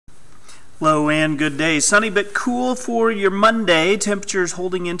Hello and good day. Sunny but cool for your Monday. Temperatures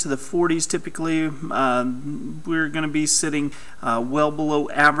holding into the 40s typically. We're going to be sitting well below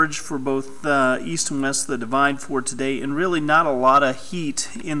average for both east and west of the divide for today, and really not a lot of heat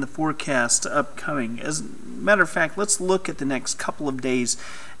in the forecast upcoming. As a matter of fact, let's look at the next couple of days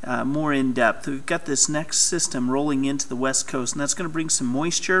more in depth. We've got this next system rolling into the west coast, and that's going to bring some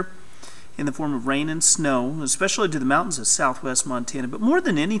moisture in the form of rain and snow, especially to the mountains of southwest Montana. But more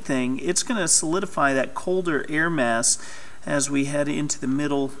than anything, it's going to solidify that colder air mass as we head into the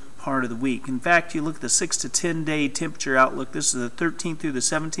middle part of the week. In fact, you look at the 6 to 10 day temperature outlook. This is the 13th through the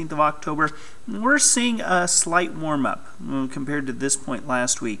 17th of October. We're seeing a slight warm up compared to this point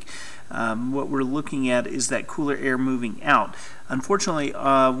last week. What we're looking at is that cooler air moving out. Unfortunately,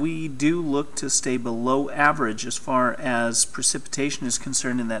 we do look to stay below average as far as precipitation is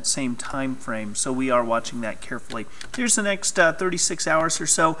concerned in that same time frame, so we are watching that carefully. Here's the next 36 hours or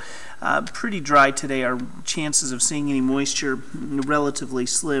so. Pretty dry today. Our chances of seeing any moisture relatively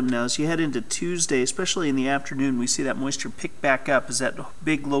slim. Now, as you head into Tuesday, especially in the afternoon, we see that moisture pick back up as that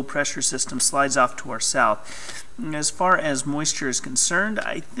big low pressure system slides off to our south. As far as moisture is concerned,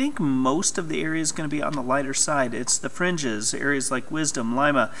 I think most of the area is going to be on the lighter side. It's the fringes, areas like Wisdom,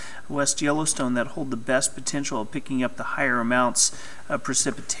 Lima, West Yellowstone, that hold the best potential of picking up the higher amounts of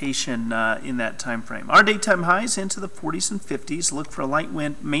precipitation in that time frame. Our daytime highs into the 40s and 50s. Look for a light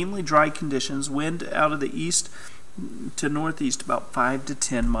wind, mainly dry conditions. Wind out of the east to northeast about 5 to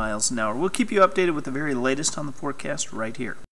 10 miles an hour. We'll keep you updated with the very latest on the forecast right here.